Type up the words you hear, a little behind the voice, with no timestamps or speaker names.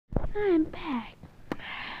I'm back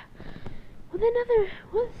with another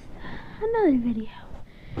video.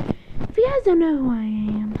 If you guys don't know who I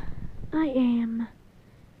am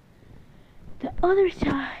the other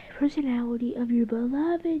side personality of your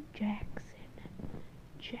beloved JaCk.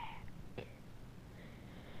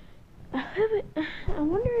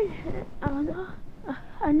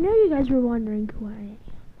 I know you guys were wondering who I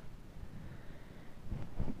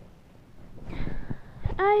am.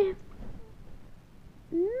 I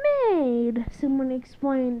made someone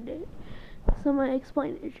explained it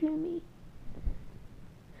to me.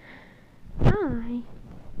 I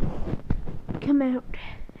come out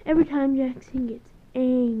every time Jackson gets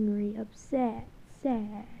angry, upset,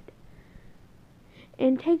 sad,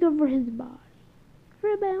 and take over his body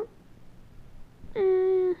for about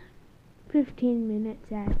 15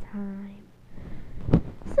 minutes at a time.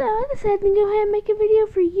 So I decided to go ahead and make a video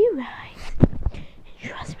for you guys. And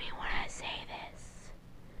trust me when I say this,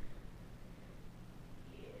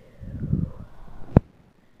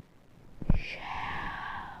 you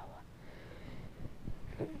shall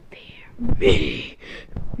fear me.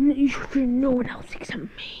 No one else except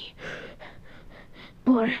me.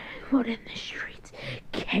 Blood in the streets,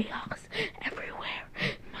 chaos everywhere,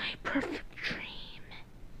 my perfect dream.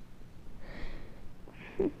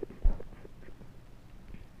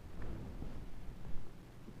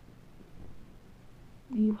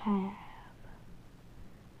 You have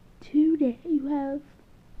 2 days. You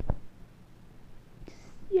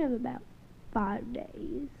have about 5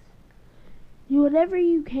 days. Do whatever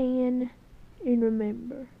you can, and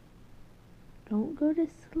remember, don't go to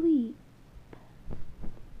sleep.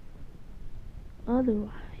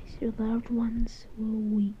 Otherwise, your loved ones will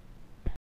weep.